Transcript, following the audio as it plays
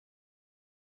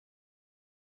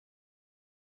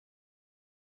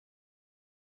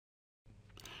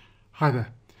Hi there.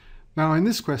 Now in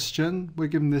this question we're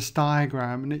given this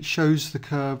diagram and it shows the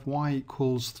curve y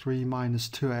equals 3 minus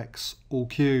 2x all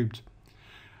cubed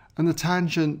and the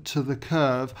tangent to the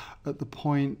curve at the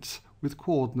point with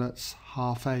coordinates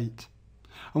half 8.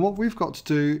 And what we've got to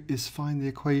do is find the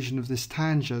equation of this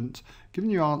tangent,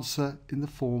 giving you answer in the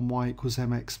form y equals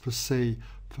mx plus c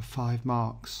for 5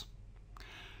 marks.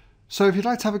 So if you'd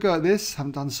like to have a go at this,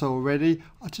 haven't done so already,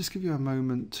 I'll just give you a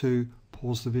moment to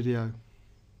pause the video.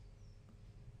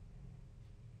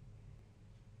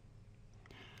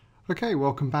 Okay,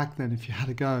 welcome back then if you had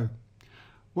a go.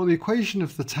 Well, the equation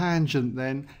of the tangent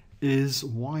then is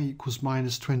y equals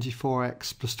minus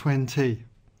 24x plus 20.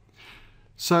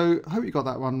 So I hope you got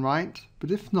that one right, but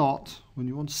if not, when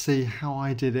you want to see how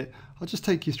I did it, I'll just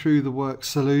take you through the work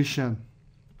solution.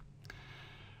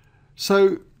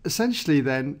 So essentially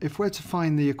then, if we're to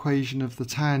find the equation of the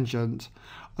tangent,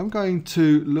 I'm going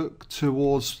to look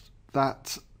towards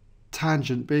that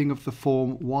tangent being of the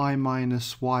form y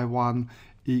minus y1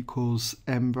 equals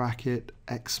m bracket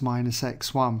x minus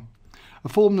x1, a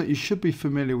form that you should be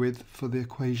familiar with for the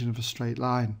equation of a straight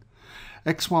line.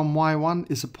 x1, y1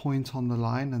 is a point on the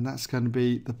line, and that's going to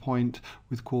be the point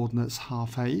with coordinates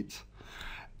half 8.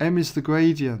 M is the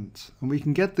gradient, and we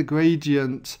can get the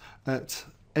gradient at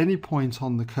any point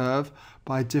on the curve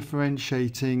by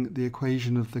differentiating the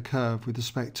equation of the curve with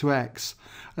respect to x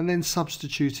and then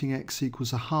substituting x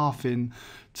equals a half in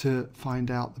to find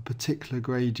out the particular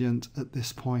gradient at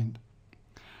this point.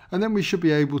 And then we should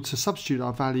be able to substitute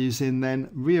our values in, then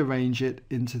rearrange it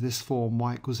into this form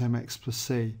y equals mx plus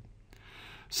c.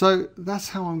 So that's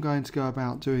how I'm going to go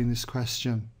about doing this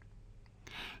question.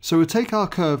 So we'll take our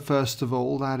curve first of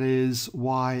all, that is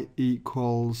y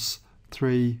equals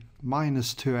 3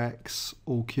 minus 2x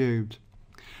all cubed,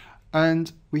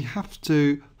 and we have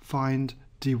to find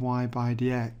dy by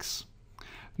dx.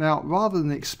 Now rather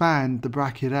than expand the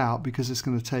bracket out because it's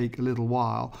going to take a little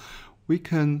while, we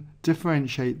can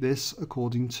differentiate this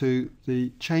according to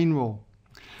the chain rule,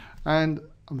 and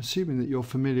I'm assuming that you're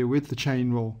familiar with the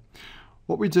chain rule.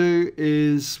 What we do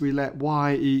is we let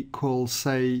y equal,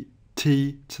 say,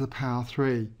 t to the power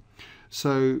 3.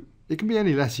 So it can be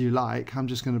any letter you like. I'm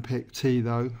just going to pick t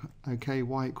though. Okay,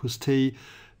 y equals t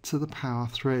to the power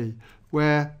 3,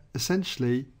 where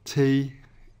essentially t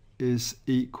is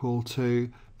equal to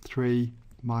 3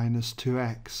 minus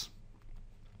 2x.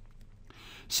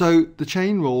 So the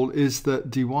chain rule is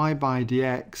that dy by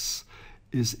dx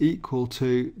is equal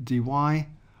to dy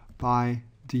by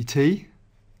dt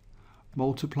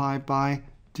multiplied by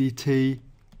dt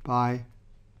by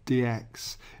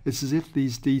dx. It's as if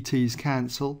these dt's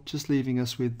cancel, just leaving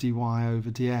us with dy over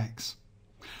dx.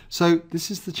 So this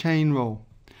is the chain rule,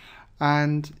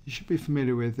 and you should be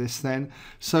familiar with this then.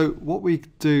 So what we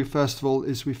do first of all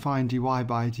is we find dy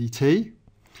by dt.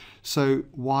 So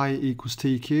y equals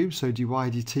t cubed, so dy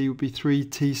dt would be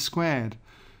 3t squared.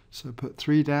 So put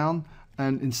 3 down,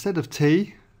 and instead of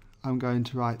t I'm going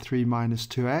to write 3 minus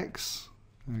 2x,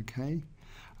 okay,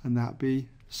 and that be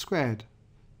squared.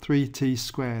 3t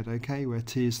squared, okay, where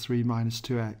t is 3 minus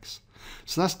 2x.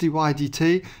 So that's dy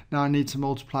dt. Now I need to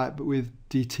multiply it but with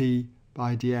dt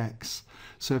by dx.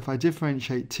 So if I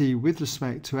differentiate t with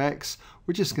respect to x,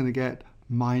 we're just going to get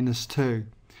minus 2.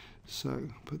 So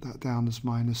put that down as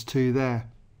minus 2 there.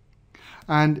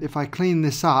 And if I clean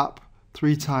this up,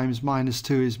 3 times minus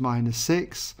 2 is minus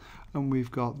 6, and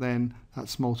we've got then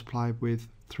that's multiplied with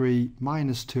 3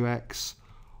 minus 2x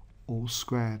all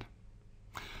squared.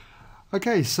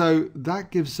 Okay, so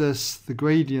that gives us the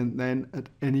gradient then at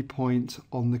any point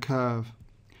on the curve.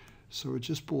 So we'll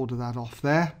just border that off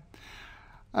there.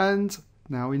 And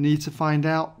now we need to find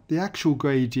out the actual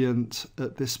gradient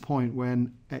at this point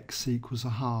when x equals a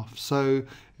half. So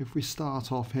if we start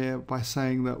off here by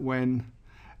saying that when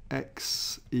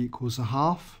x equals a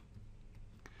half,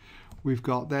 we've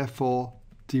got therefore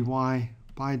dy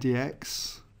by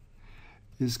dx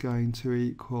is going to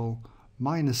equal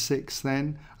minus 6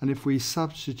 then, and if we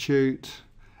substitute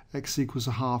x equals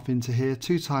a half into here,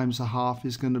 2 times a half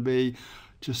is going to be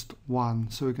just 1,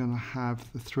 so we're going to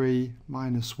have the 3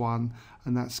 minus 1,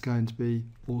 and that's going to be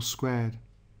all squared.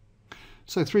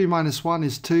 So 3 minus 1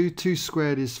 is 2, 2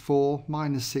 squared is 4,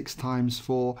 minus 6 times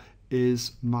 4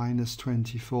 is minus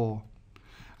 24.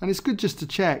 And it's good just to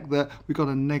check that we've got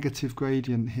a negative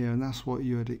gradient here, and that's what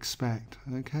you would expect,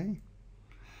 okay?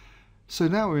 So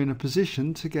now we're in a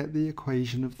position to get the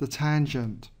equation of the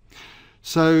tangent.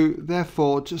 So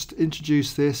therefore, just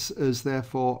introduce this as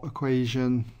therefore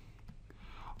equation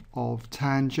of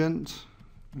tangent,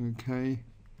 okay,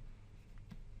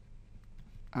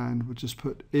 and we'll just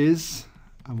put is,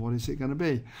 and what is it going to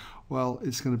be? Well,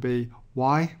 it's going to be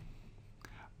y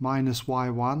minus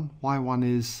y1. y1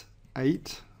 is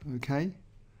 8, okay,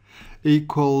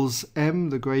 equals m,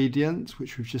 the gradient,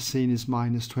 which we've just seen is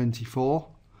minus 24,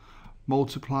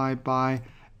 multiplied by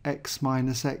x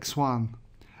minus x1,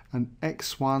 and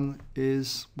x1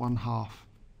 is 1/2.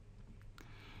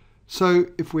 So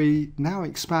if we now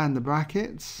expand the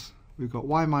brackets, we've got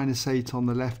y minus 8 on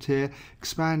the left here.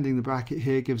 Expanding the bracket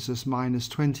here gives us minus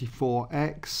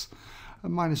 24x,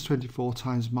 and minus 24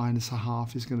 times minus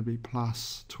 1/2 is going to be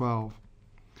plus 12.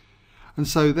 And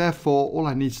so therefore all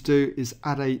I need to do is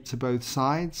add 8 to both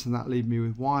sides, and that leaves me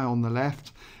with y on the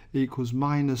left equals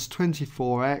minus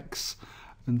 24x,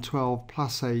 and 12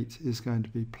 plus 8 is going to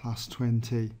be plus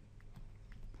 20.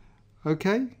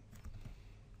 Okay?